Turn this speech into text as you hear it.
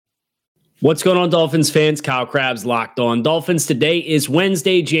What's going on, Dolphins fans? Kyle Krabs, Locked On Dolphins. Today is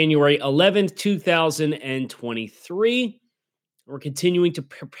Wednesday, January 11th, 2023. We're continuing to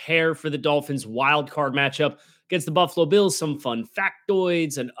prepare for the Dolphins wild card matchup against the Buffalo Bills. Some fun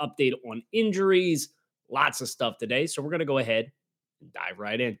factoids, an update on injuries, lots of stuff today. So we're going to go ahead and dive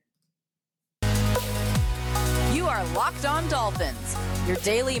right in. You are Locked On Dolphins, your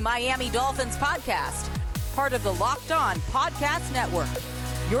daily Miami Dolphins podcast, part of the Locked On Podcast Network,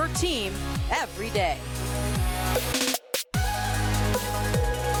 your team every day.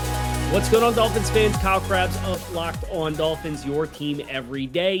 What's going on, Dolphins fans? Kyle Krabs of Locked On Dolphins, your team every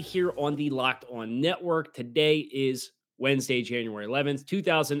day here on the Locked On Network. Today is Wednesday, January 11th,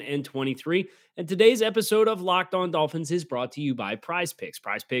 2023. And today's episode of Locked On Dolphins is brought to you by Prize Picks.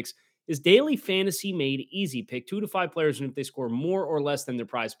 Prize Picks is daily fantasy made easy. Pick 2 to 5 players, and if they score more or less than their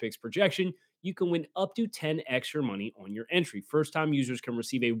Prize Picks projection, you can win up to 10x your money on your entry. First-time users can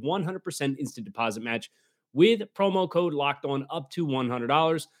receive a 100% instant deposit match with promo code Locked On up to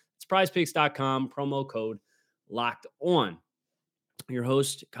 $100. It's prizepicks.com, promo code Locked On. Your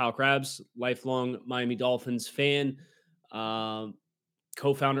host, Kyle Krabs, lifelong Miami Dolphins fan,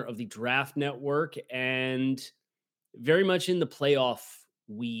 co-founder of the Draft Network, and very much in the playoff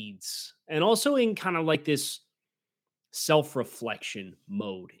weeds, and also in kind of like this self-reflection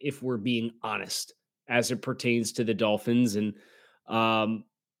mode, if we're being honest, as it pertains to the Dolphins and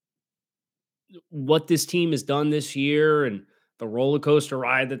what this team has done this year and the roller coaster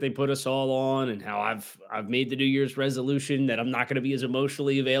ride that they put us all on, and how I've made the New Year's resolution that I'm not going to be as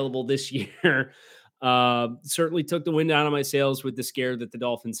emotionally available this year. Certainly took the wind out of my sails with the scare that the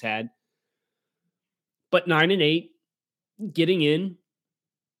Dolphins had. But 9-8, getting in,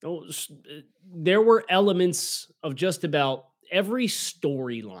 there were elements of just about every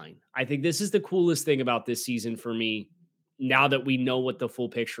storyline. I think this is the coolest thing about this season for me, now that we know what the full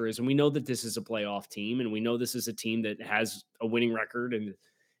picture is, and we know that this is a playoff team, and we know this is a team that has a winning record and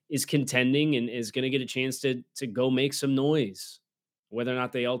is contending and is going to get a chance to go make some noise. Whether or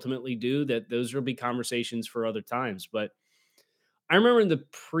not they ultimately do, that those will be conversations for other times. But I remember in the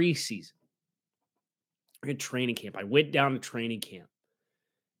preseason, at training camp, I went down to training camp,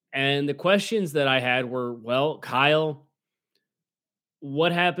 and the questions that I had were, well, Kyle,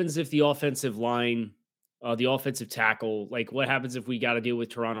 what happens if the offensive line, the offensive tackle, like what happens if we got to deal with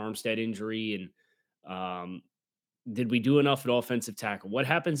Teron Armstead injury? And did we do enough at offensive tackle? What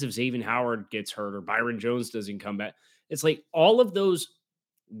happens if Xavier Howard gets hurt or Byron Jones doesn't come back? It's like all of those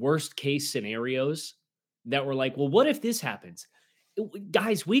worst case scenarios that were like, well, what if this happens?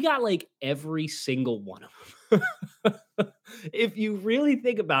 Guys, we got like every single one of them. If you really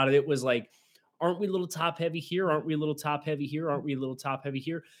think about it, it was like, aren't we a little top heavy here? Aren't we a little top heavy here? Aren't we a little top heavy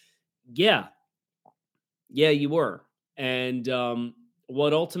here? Yeah. Yeah, you were. And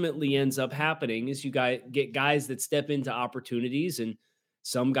what ultimately ends up happening is you get guys that step into opportunities, and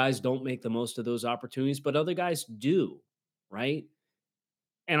some guys don't make the most of those opportunities, but other guys do, right?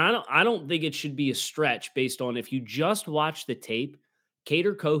 And I don't think it should be a stretch based on, if you just watch the tape,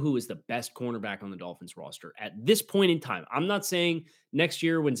 Kader Kohou is the best cornerback on the Dolphins roster at this point in time. I'm not saying next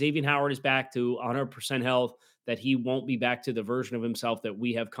year when Xavier Howard is back to 100% health that he won't be back to the version of himself that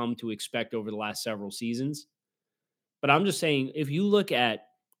we have come to expect over the last several seasons. But I'm just saying, if you look at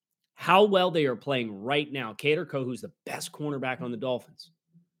how well they are playing right now, Kader Kohou is the best cornerback on the Dolphins.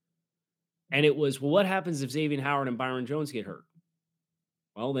 And it was, well, what happens if Xavier Howard and Byron Jones get hurt?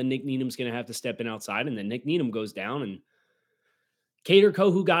 Well, then Nick Needham's going to have to step in outside, and then Nick Needham goes down, and Kader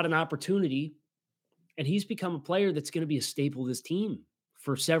Kohou got an opportunity, and he's become a player that's going to be a staple of this team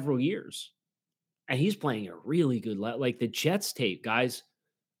for several years. And he's playing a really good like the Jets tape, guys.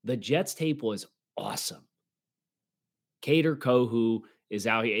 The Jets tape was awesome. Kader Kohou is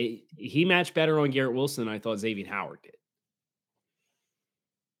out here. He matched better on Garrett Wilson than I thought Xavier Howard did.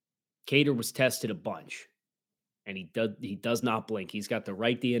 Kader was tested a bunch, and he does not blink. He's got the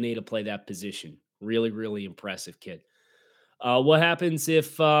right DNA to play that position. Really, really impressive kid. What happens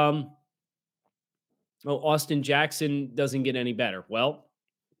if Austin Jackson doesn't get any better? Well,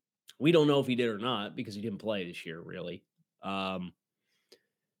 we don't know if he did or not because he didn't play this year, really.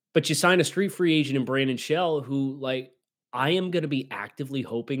 But you sign a street free agent in Brandon Shell, who, like, I am going to be actively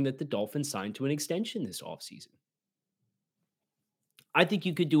hoping that the Dolphins sign to an extension this offseason. I think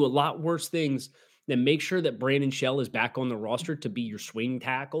you could do a lot worse things than make sure that Brandon Shell is back on the roster to be your swing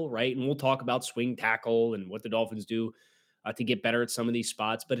tackle, right? And we'll talk about swing tackle and what the Dolphins do to get better at some of these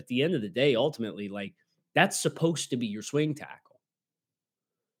spots. But at the end of the day, ultimately, like, that's supposed to be your swing tackle.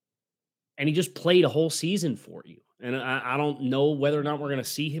 And he just played a whole season for you. And I don't know whether or not we're going to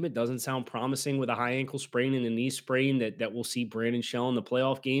see him. It doesn't sound promising with a high ankle sprain and a knee sprain that we'll see Brandon Shell in the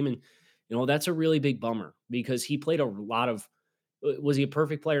playoff game. And That's a really big bummer because he played a lot of was he a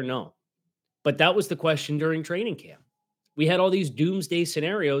perfect player? No. But that was the question during training camp. We had all these doomsday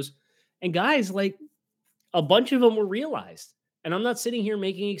scenarios, and guys, like a bunch of them were realized. And I'm not sitting here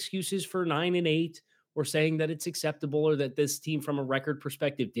making excuses for 9-8 or saying that it's acceptable or that this team from a record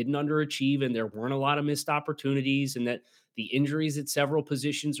perspective didn't underachieve and there weren't a lot of missed opportunities and that the injuries at several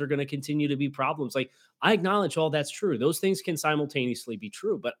positions are going to continue to be problems. Like I acknowledge all that's true. Those things can simultaneously be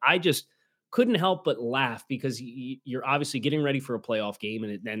true, but I just couldn't help but laugh because you're obviously getting ready for a playoff game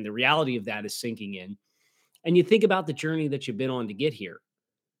and then the reality of that is sinking in. And you think about the journey that you've been on to get here.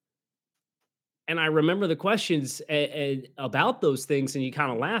 And I remember the questions about those things, and you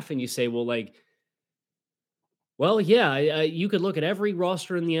kind of laugh and you say, well, like, well, yeah, you could look at every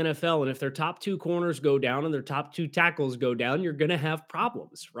roster in the NFL, and if their top two corners go down and their top two tackles go down, you're going to have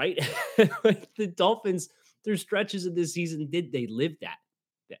problems, right? Like the Dolphins, through stretches of this season, they live that?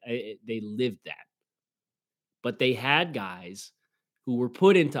 They lived that. But they had guys who were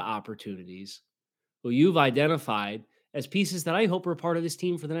put into opportunities who you've identified as pieces that I hope are part of this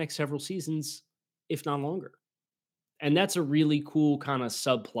team for the next several seasons, if not longer. And that's a really cool kind of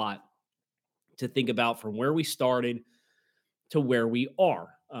subplot to think about from where we started to where we are.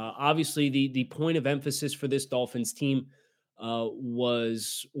 Obviously, the point of emphasis for this Dolphins team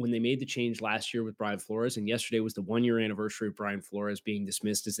was when they made the change last year with Brian Flores, and yesterday was the 1 year anniversary of Brian Flores being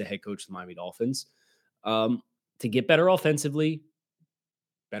dismissed as the head coach of the Miami Dolphins. To get better offensively,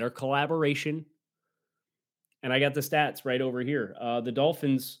 better collaboration. And I got the stats right over here. The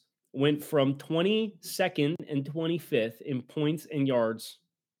Dolphins went from 22nd and 25th in points and yards,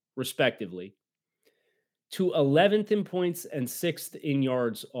 respectively, to 11th in points and 6th in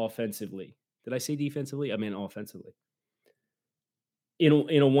yards offensively. Did I say defensively? I meant offensively. In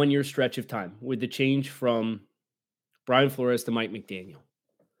a 1 year stretch of time with the change from Brian Flores to Mike McDaniel.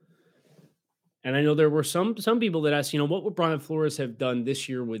 And I know there were some people that asked, what would Brian Flores have done this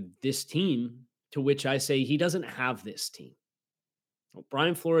year with this team? To which I say he doesn't have this team. Well, if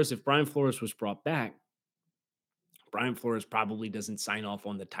Brian Flores was brought back, Brian Flores probably doesn't sign off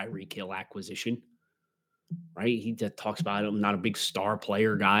on the Tyreek Hill acquisition, right? He talks about him, not a big star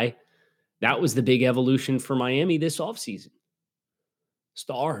player guy. That was the big evolution for Miami this offseason.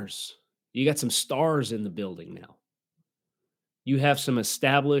 Stars. You got some stars in the building now. You have some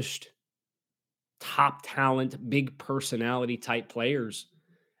established top talent, big personality type players.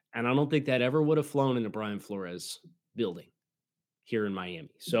 And I don't think that ever would have flown in the Brian Flores building here in Miami.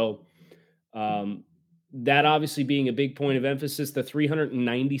 So that obviously being a big point of emphasis, the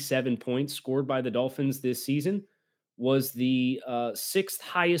 397 points scored by the Dolphins this season was the sixth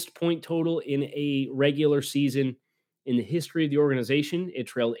highest point total in a regular season in the history of the organization. It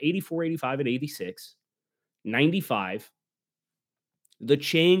trailed 84, 85, and 86, 95. The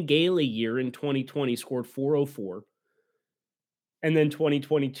Chan Gailey year in 2020 scored 404. And then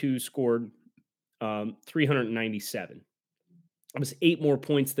 2022 scored 397. It was 8 more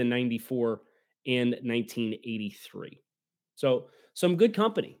points than 94 and 1983. So some good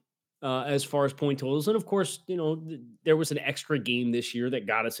company as far as point totals. And of course, there was an extra game this year that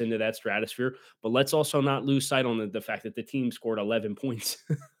got us into that stratosphere. But let's also not lose sight on the fact that the team scored 11 points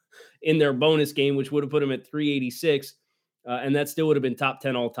in their bonus game, which would have put them at 386. And that still would have been top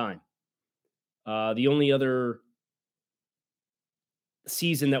 10 all time. The only other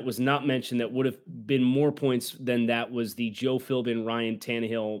season that was not mentioned that would have been more points than that was the Joe Philbin, Ryan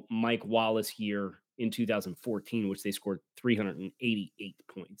Tannehill, Mike Wallace year in 2014, which they scored 388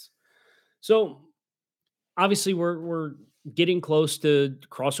 points. So obviously we're getting close to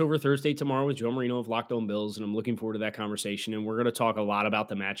crossover Thursday tomorrow with Joe Marino of Locked On Bills, and I'm looking forward to that conversation. And we're going to talk a lot about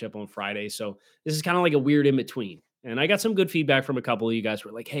the matchup on Friday. So this is kind of like a weird in between. And I got some good feedback from a couple of you guys who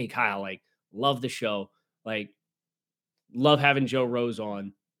were like, hey, Kyle, like, love the show. Like, love having Joe Rose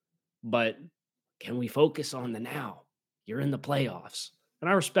on, but can we focus on the now? You're in the playoffs. And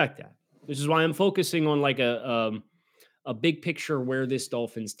I respect that. This is why I'm focusing on like a big picture where this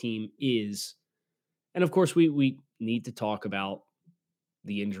Dolphins team is. And of course, we need to talk about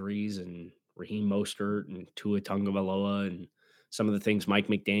the injuries and Raheem Mostert and Tua Tagovailoa and some of the things Mike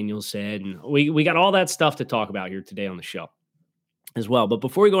McDaniel said. And we got all that stuff to talk about here today on the show as well. But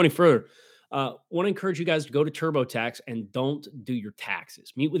before we go any further, want to encourage you guys to go to TurboTax and don't do your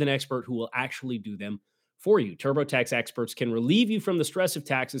taxes. Meet with an expert who will actually do them for you. TurboTax experts can relieve you from the stress of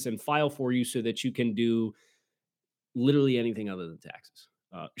taxes and file for you so that you can do literally anything other than taxes.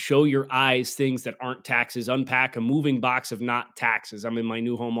 Show your eyes things that aren't taxes. Unpack a moving box of not taxes. I'm in my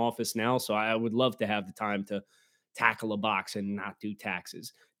new home office now, so I would love to have the time to tackle a box and not do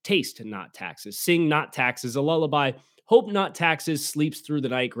taxes. Taste not taxes. Sing not taxes. A lullaby Hope Not Taxes sleeps through the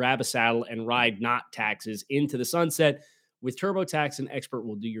night. Grab a saddle and ride Not Taxes into the sunset. With TurboTax, an expert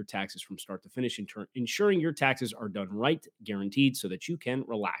will do your taxes from start to finish, ensuring your taxes are done right, guaranteed, so that you can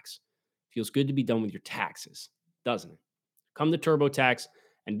relax. Feels good to be done with your taxes, doesn't it? Come to TurboTax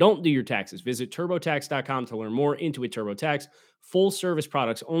and don't do your taxes. Visit TurboTax.com to learn more. Intuit TurboTax, full service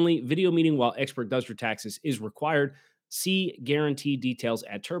products only. Video meeting while expert does your taxes is required. See guarantee details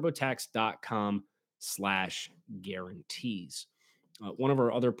at TurboTax.com/guarantees. One of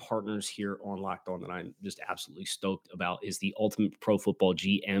our other partners here on Locked On that I'm just absolutely stoked about is the Ultimate Pro Football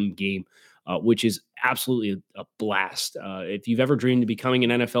GM game, which is absolutely a blast. If you've ever dreamed of becoming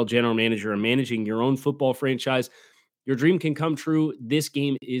an NFL general manager and managing your own football franchise, your dream can come true. This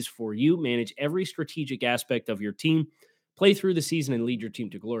game is for you. Manage every strategic aspect of your team, play through the season, and lead your team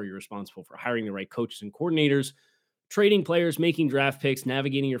to glory. You're responsible for hiring the right coaches and coordinators, trading players, making draft picks,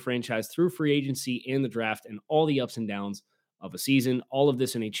 navigating your franchise through free agency and the draft, and all the ups and downs of a season. All of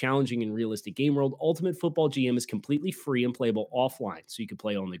this in a challenging and realistic game world. Ultimate Football GM is completely free and playable offline, so you can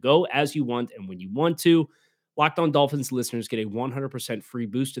play on the go as you want and when you want to. Locked On Dolphins listeners get a 100% free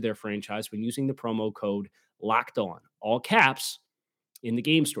boost to their franchise when using the promo code Locked On, all caps, in the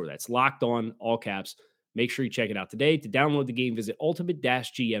game store. That's Locked On, all caps. Make sure you check it out today. To download the game, visit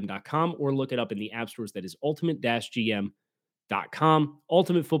ultimate-gm.com or look it up in the app stores. That is ultimate-gm.com.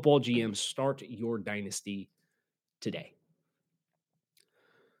 Ultimate Football GM. Start your dynasty today.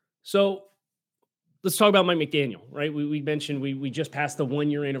 So let's talk about Mike McDaniel, right? We mentioned we just passed the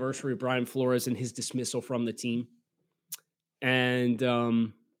 1-year anniversary of Brian Flores and his dismissal from the team. And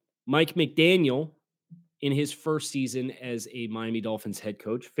Mike McDaniel, in his first season as a Miami Dolphins head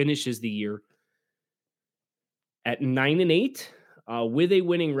coach, finishes the year at 9-8 with a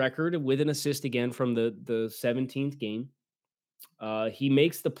winning record, with an assist again from the 17th game. He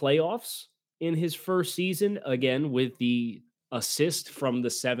makes the playoffs in his first season, again with the assist from the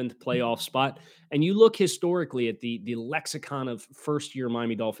 7th playoff spot. And you look historically at the lexicon of first-year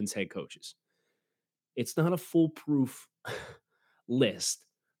Miami Dolphins head coaches. It's not a foolproof list,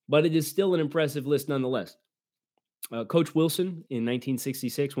 but it is still an impressive list nonetheless. Coach Wilson in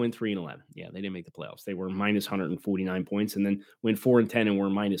 1966 went 3-11. Yeah, they didn't make the playoffs. They were minus 149 points, and then went 4-10 and were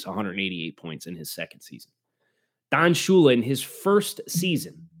minus 188 points in his second season. Don Shula, in his first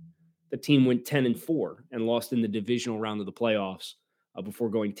season, the team went 10-4 and lost in the divisional round of the playoffs before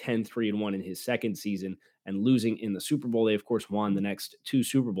going 10-3-1 in his second season and losing in the Super Bowl. They, of course, won the next 2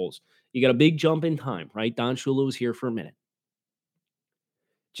 Super Bowls. You got a big jump in time, right? Don Shula was here for a minute.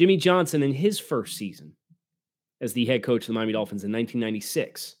 Jimmy Johnson, in his first season as the head coach of the Miami Dolphins in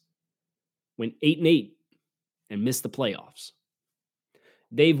 1996, went 8-8 and missed the playoffs.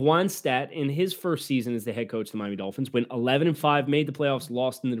 Dave Wannstedt, in his first season as the head coach of the Miami Dolphins, went 11-5, made the playoffs,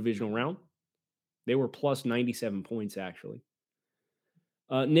 lost in the divisional round. They were plus 97 points, actually.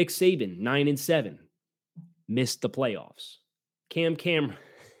 Nick Saban, 9-7, missed the playoffs. Cam Cameron.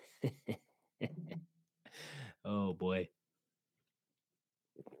 Oh, boy.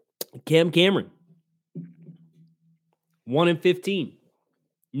 Cam Cameron, 1-15.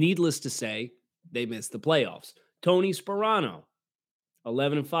 Needless to say, they missed the playoffs. Tony Sparano,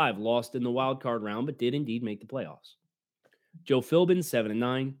 11-5, lost in the wild card round, but did indeed make the playoffs. Joe Philbin,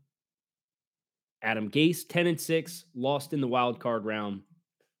 7-9. Adam Gase, 10-6, lost in the wild card round.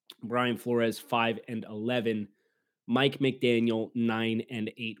 Brian Flores, 5-11. Mike McDaniel,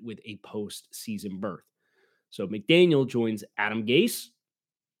 9-8 with a postseason berth. So McDaniel joins Adam Gase,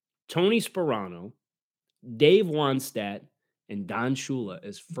 Tony Sparano, Dave Wannstedt, and Don Shula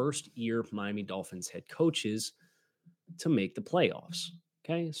as first-year Miami Dolphins head coaches to make the playoffs.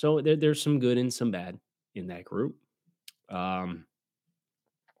 Okay, so there's some good and some bad in that group.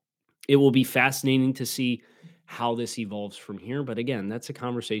 It will be fascinating to see how this evolves from here. But again, that's a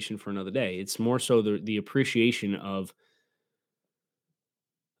conversation for another day. It's more so the appreciation of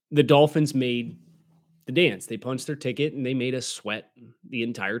the Dolphins made the dance. They punched their ticket and they made us sweat the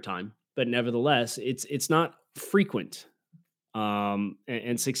entire time. But nevertheless, it's not frequent.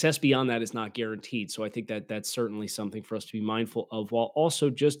 And success beyond that is not guaranteed. So I think that that's certainly something for us to be mindful of, while also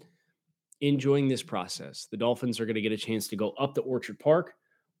just enjoying this process. The Dolphins are going to get a chance to go up to Orchard Park.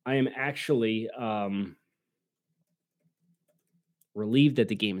 I am actually relieved that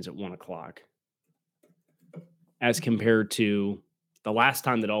the game is at 1:00 as compared to the last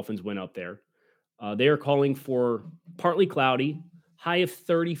time the Dolphins went up there. They are calling for partly cloudy, high of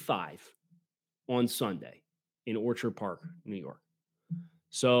 35 on Sunday in Orchard Park, New York.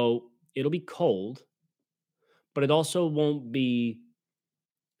 So it'll be cold, but it also won't be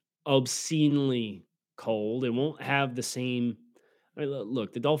obscenely cold. It won't have the same. I mean,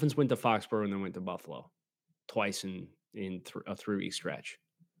 look, the Dolphins went to Foxborough and then went to Buffalo. twice in a 3-week stretch.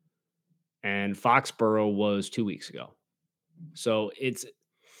 And Foxborough was 2 weeks ago. So it's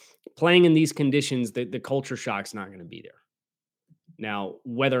playing in these conditions, the culture shock's not going to be there. Now,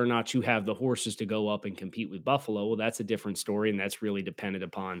 whether or not you have the horses to go up and compete with Buffalo, well, that's a different story, and that's really dependent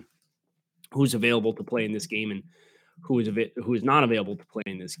upon who's available to play in this game and who is not available to play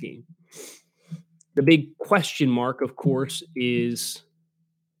in this game. The big question mark, of course, is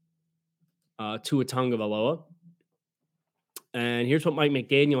Tua Tagovailoa. And here's what Mike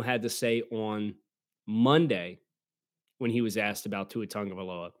McDaniel had to say on Monday when he was asked about Tua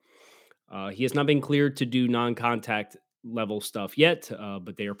Tagovailoa. He has not been cleared to do non-contact level stuff yet,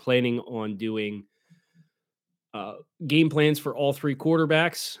 but they are planning on doing game plans for all three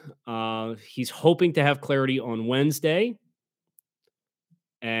quarterbacks. He's hoping to have clarity on Wednesday.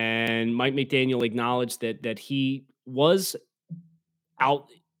 And Mike McDaniel acknowledged that he was out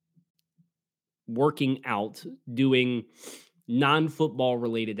working out, doing non-football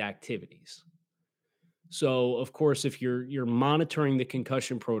related activities. So, of course, if you're monitoring the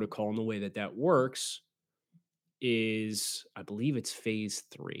concussion protocol, and the way that works is, I believe it's phase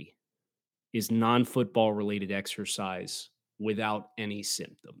 3, is non-football related exercise without any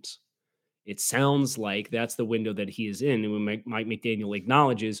symptoms. It sounds like that's the window that he is in. And when Mike McDaniel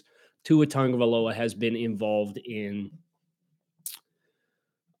acknowledges Tua Tagovailoa has been involved in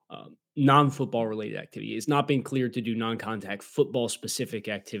non-football related activity. It's not been cleared to do non-contact football specific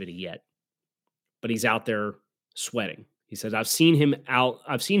activity yet, but he's out there sweating. He says, I've seen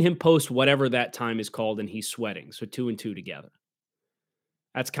him post whatever that time is called, and he's sweating. So 2 and 2 together.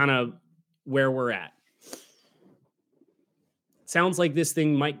 That's kind of where we're at. Sounds like this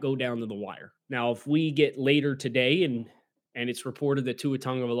thing might go down to the wire. Now, if we get later today and it's reported that Tua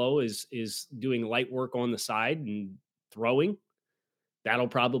Tagovailoa is doing light work on the side and throwing, that'll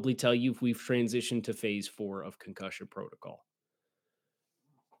probably tell you if we've transitioned to phase 4 of concussion protocol.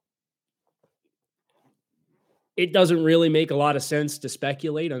 It doesn't really make a lot of sense to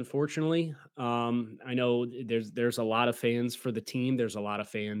speculate, unfortunately. I know there's a lot of fans for the team. There's a lot of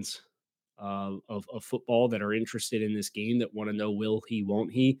fans of football that are interested in this game that want to know, will he,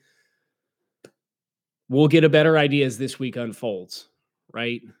 won't he? We'll get a better idea as this week unfolds,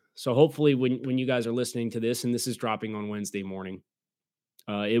 right? So hopefully when you guys are listening to this, and this is dropping on Wednesday morning,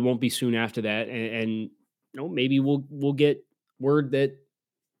 it won't be soon after that. And maybe we'll get word that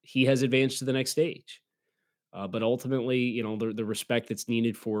he has advanced to the next stage. But ultimately, the respect that's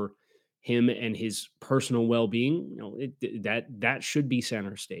needed for him and his personal well-being, that should be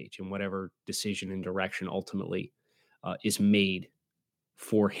center stage in whatever decision and direction ultimately is made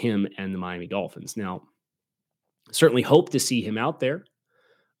for him and the Miami Dolphins. Now, certainly hope to see him out there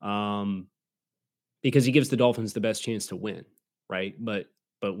because he gives the Dolphins the best chance to win, right? But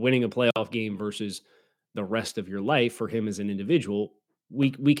winning a playoff game versus the rest of your life for him as an individual,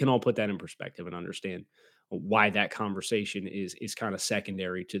 we can all put that in perspective and understand why that conversation is kind of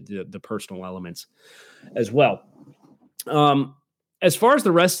secondary to the personal elements as well. As far as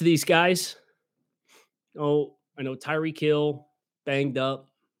the rest of these guys, I know Tyreek Hill banged up.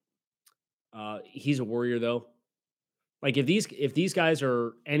 He's a warrior though. Like if these guys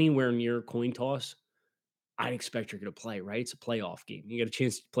are anywhere near coin toss, I'd expect you're going to play, right? It's a playoff game. You got a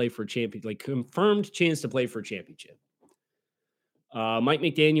chance to play for a champion, like confirmed chance to play for a championship. Mike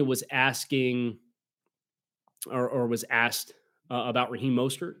McDaniel was asking or was asked about Raheem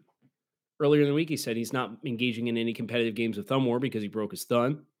Mostert earlier in the week. He said he's not engaging in any competitive games with thumb war because he broke his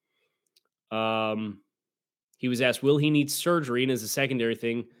thumb. He was asked, will he need surgery? And as a secondary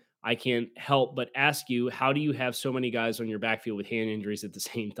thing, I can't help but ask you, how do you have so many guys on your backfield with hand injuries at the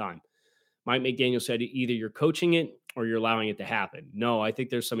same time? Mike McDaniel said either you're coaching it or you're allowing it to happen. No, I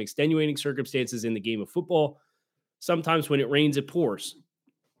think there's some extenuating circumstances in the game of football. Sometimes when it rains, it pours.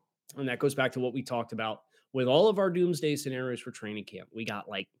 And that goes back to what we talked about with all of our doomsday scenarios for training camp. We got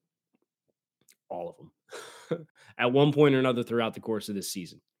like all of them at one point or another throughout the course of this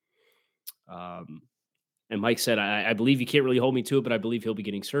season. And Mike said, I believe you can't really hold me to it, but I believe he'll be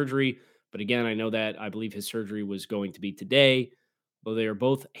getting surgery. But again, I know that I believe his surgery was going to be today. Though they are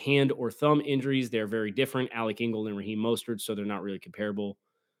both hand or thumb injuries, they're very different. Alec Ingold and Raheem Mostert, so they're not really comparable.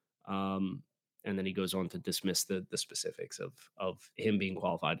 And then he goes on to dismiss the specifics of him being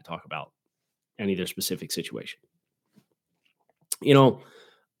qualified to talk about any of their specific situation.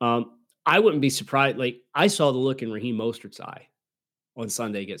 I wouldn't be surprised. Like, I saw the look in Raheem Mostert's eye on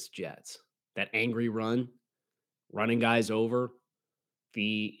Sunday against the Jets. That angry run, running guys over.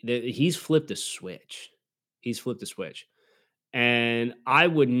 He's flipped a switch. He's flipped a switch. And I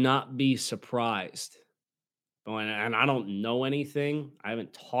would not be surprised. And I don't know anything. I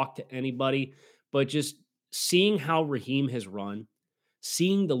haven't talked to anybody. But just seeing how Raheem has run,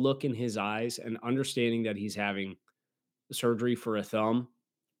 seeing the look in his eyes, and understanding that he's having surgery for a thumb,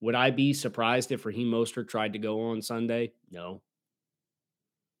 would I be surprised if Raheem Mostert tried to go on Sunday? No.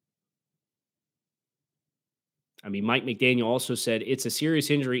 I mean, Mike McDaniel also said it's a serious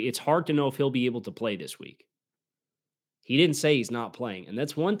injury. It's hard to know if he'll be able to play this week. He didn't say he's not playing. And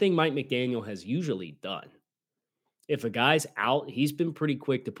that's one thing Mike McDaniel has usually done. If a guy's out, he's been pretty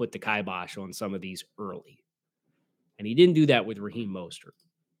quick to put the kibosh on some of these early. And he didn't do that with Raheem Mostert.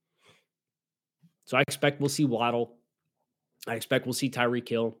 So I expect we'll see Waddle. I expect we'll see Tyreek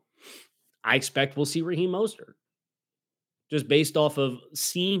Hill. I expect we'll see Raheem Mostert. Just based off of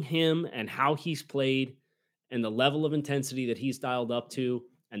seeing him and how he's played and the level of intensity that he's dialed up to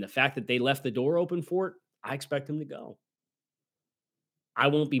and the fact that they left the door open for it, I expect him to go. I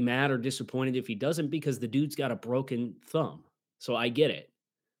won't be mad or disappointed if he doesn't because the dude's got a broken thumb. So I get it.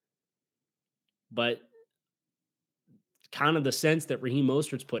 But kind of the sense that Raheem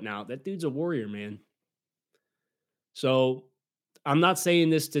Mostert's putting out, that dude's a warrior, man. So I'm not saying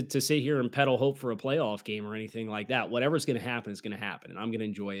this to sit here and peddle hope for a playoff game or anything like that. Whatever's going to happen is going to happen, and I'm going to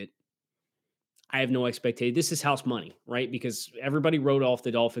enjoy it. I have no expectation. This is house money, right? Because everybody wrote off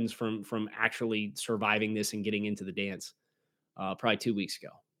the Dolphins from actually surviving this and getting into the dance probably 2 weeks ago.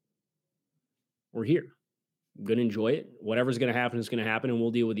 We're here. I'm going to enjoy it. Whatever's going to happen is going to happen, and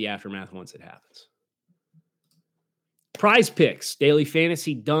we'll deal with the aftermath once it happens. Prize Picks, daily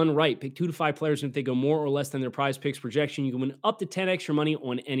fantasy done right. Pick 2 to 5 players, and if they go more or less than their Prize Picks projection, you can win up to 10 extra money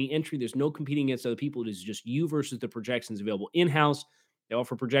on any entry. There's no competing against other people. It is just you versus the projections available in-house. They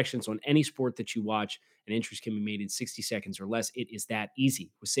offer projections on any sport that you watch, and entries can be made in 60 seconds or less. It is that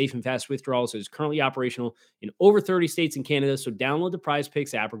easy. With safe and fast withdrawals, it is currently operational in over 30 states and Canada. So download the Prize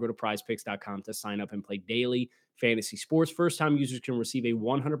Picks app or go to prizepicks.com to sign up and play daily fantasy sports. First-time users can receive a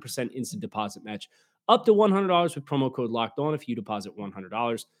 100% instant deposit match up to $100 with promo code Locked On. If you deposit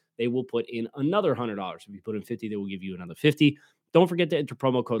 $100, they will put in another $100. If you put in $50, they will give you another $50. Don't forget to enter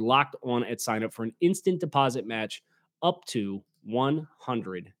promo code Locked On at sign up for an instant deposit match up to $100.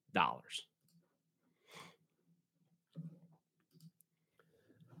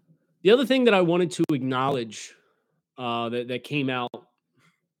 The other thing that I wanted to acknowledge that came out a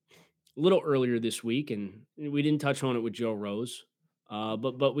little earlier this week, and we didn't touch on it with Joe Rose,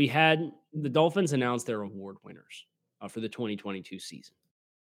 but we had the Dolphins announce their award winners for the 2022 season,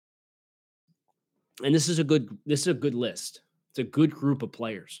 and this is a good list. It's a good group of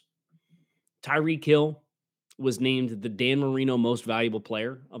players. Tyreek Hill was named the Dan Marino Most Valuable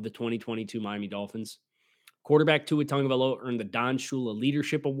Player of the 2022 Miami Dolphins. Quarterback Tua Tagovailoa earned the Don Shula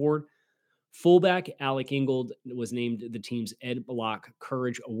Leadership Award. Fullback Alec Ingold was named the team's Ed Block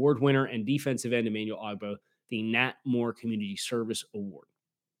Courage Award winner, and defensive end Emmanuel Ogbah the Nat Moore Community Service Award.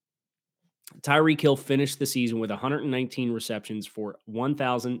 Tyreek Hill finished the season with 119 receptions for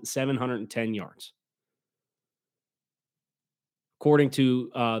 1,710 yards. According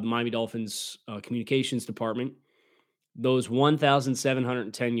to the Miami Dolphins communications department, those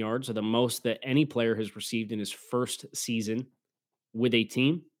 1,710 yards are the most that any player has received in his first season with a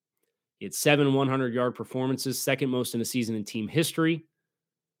team. He had 7 100-yard performances, second most in a season in team history.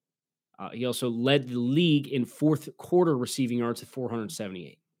 He also led the league in fourth quarter receiving yards at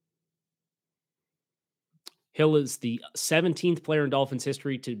 478. Hill is the 17th player in Dolphins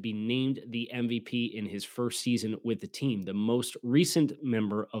history to be named the MVP in his first season with the team. The most recent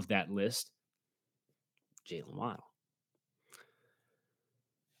member of that list, Jalen Waddle.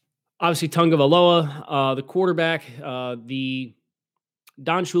 Obviously, Tagovailoa, the quarterback, the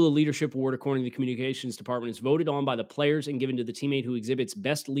Don Shula Leadership Award, according to the communications department, is voted on by the players and given to the teammate who exhibits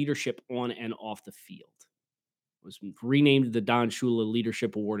best leadership on and off the field. It was renamed the Don Shula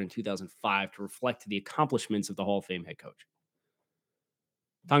Leadership Award in 2005 to reflect the accomplishments of the Hall of Fame head coach.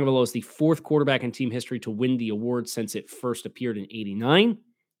 Tagovailoa is the fourth quarterback in team history to win the award since it first appeared in '89,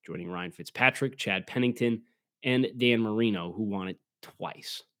 joining Ryan Fitzpatrick, Chad Pennington, and Dan Marino, who won it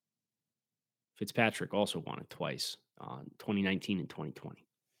twice. Fitzpatrick also won it twice, 2019 and 2020.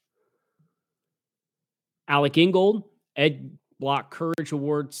 Alec Ingold, Ed Block Courage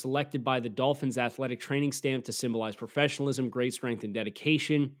Award, selected by the Dolphins athletic training staff to symbolize professionalism, great strength, and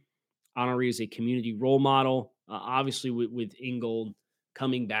dedication. Honoree is a community role model. Obviously, with Ingold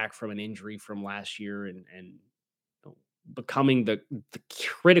coming back from an injury from last year and becoming the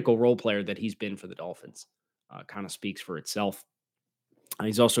critical role player that he's been for the Dolphins, kind of speaks for itself.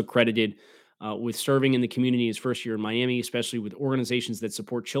 He's also credited with serving in the community his first year in Miami, especially with organizations that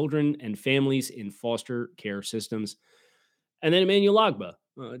support children and families in foster care systems. And then Emmanuel Ogbah.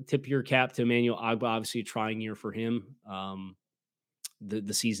 Tip your cap to Emmanuel Ogbah. Obviously, a trying year for him.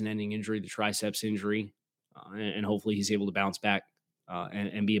 The season-ending injury, the triceps injury. and hopefully he's able to bounce back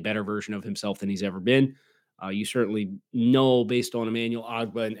and be a better version of himself than he's ever been. You certainly know, based on Emmanuel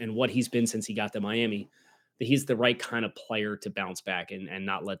Agba and what he's been since he got to Miami, that he's the right kind of player to bounce back and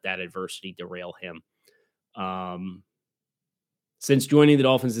not let that adversity derail him. Since joining the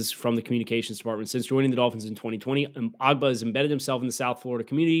Dolphins, this is from the communications department. Since joining the Dolphins in 2020, Agba has embedded himself in the South Florida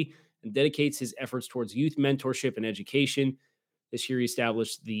community and dedicates his efforts towards youth mentorship and education. This year, he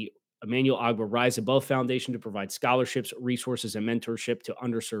established the Emmanuel Agba Rise Above Foundation to provide scholarships, resources, and mentorship to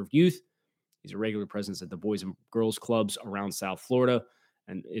underserved youth. He's a regular presence at the Boys and Girls Clubs around South Florida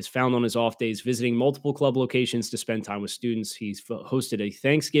and is found on his off days visiting multiple club locations to spend time with students. He's hosted a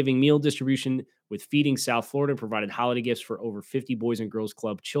Thanksgiving meal distribution with Feeding South Florida, provided holiday gifts for over 50 Boys and Girls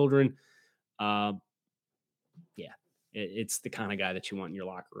Club children. It's the kind of guy that you want in your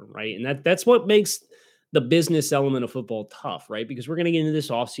locker room, right? And that's what makes the business element of football tough, right? Because we're going to get into this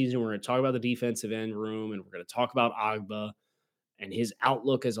offseason. We're going to talk about the defensive end room, and we're going to talk about Agba and his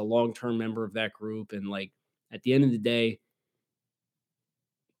outlook as a long-term member of that group. And like, at the end of the day,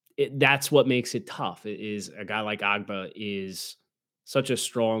 that's what makes it tough. It is a guy like Agba is such a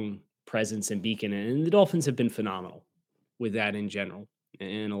strong presence and beacon, and the Dolphins have been phenomenal with that in general.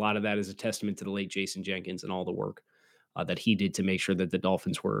 And a lot of that is a testament to the late Jason Jenkins and all the work that he did to make sure that the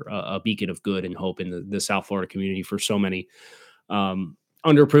Dolphins were a beacon of good and hope in the South Florida community for so many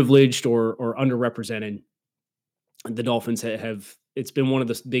underprivileged or underrepresented. The Dolphins have, it's been one of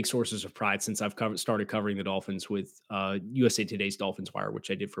the big sources of pride since I've started covering the Dolphins with USA Today's Dolphins Wire, which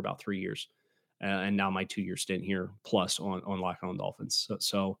I did for about 3 years. And now my 2-year stint here plus on Locked On Dolphins.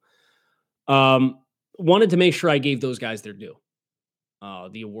 So wanted to make sure I gave those guys their due.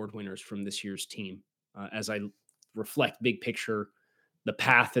 The award winners from this year's team, as I reflect big picture, the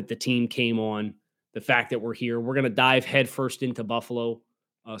path that the team came on, the fact that we're here. We're going to dive headfirst into Buffalo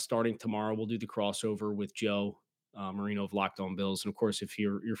starting tomorrow. We'll do the crossover with Joe Marino of Locked On Bills. And of course, if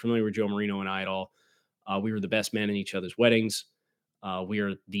you're familiar with Joe Marino and I at all, we were the best men in each other's weddings. We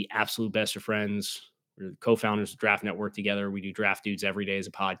are the absolute best of friends. We're the co-founders of Draft Network together. We do Draft Dudes every day as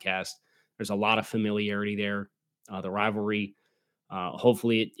a podcast. There's a lot of familiarity there. The rivalry,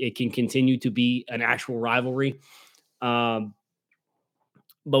 hopefully it can continue to be an actual rivalry. But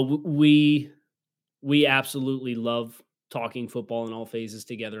we absolutely love talking football in all phases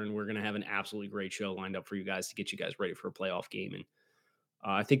together, and we're going to have an absolutely great show lined up for you guys to get you guys ready for a playoff game. And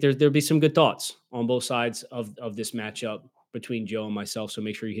I think there'll be some good thoughts on both sides of this matchup between Joe and myself. So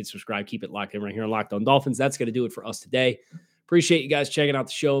make sure you hit subscribe, keep it locked in right here on Locked On Dolphins. That's going to do it for us today. Appreciate you guys checking out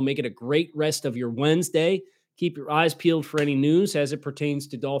the show. Make it a great rest of your Wednesday. Keep your eyes peeled for any news as it pertains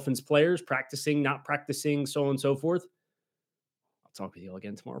to Dolphins players, practicing, not practicing, so on and so forth. I'll talk with you all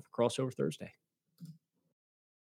again tomorrow for Crossover Thursday.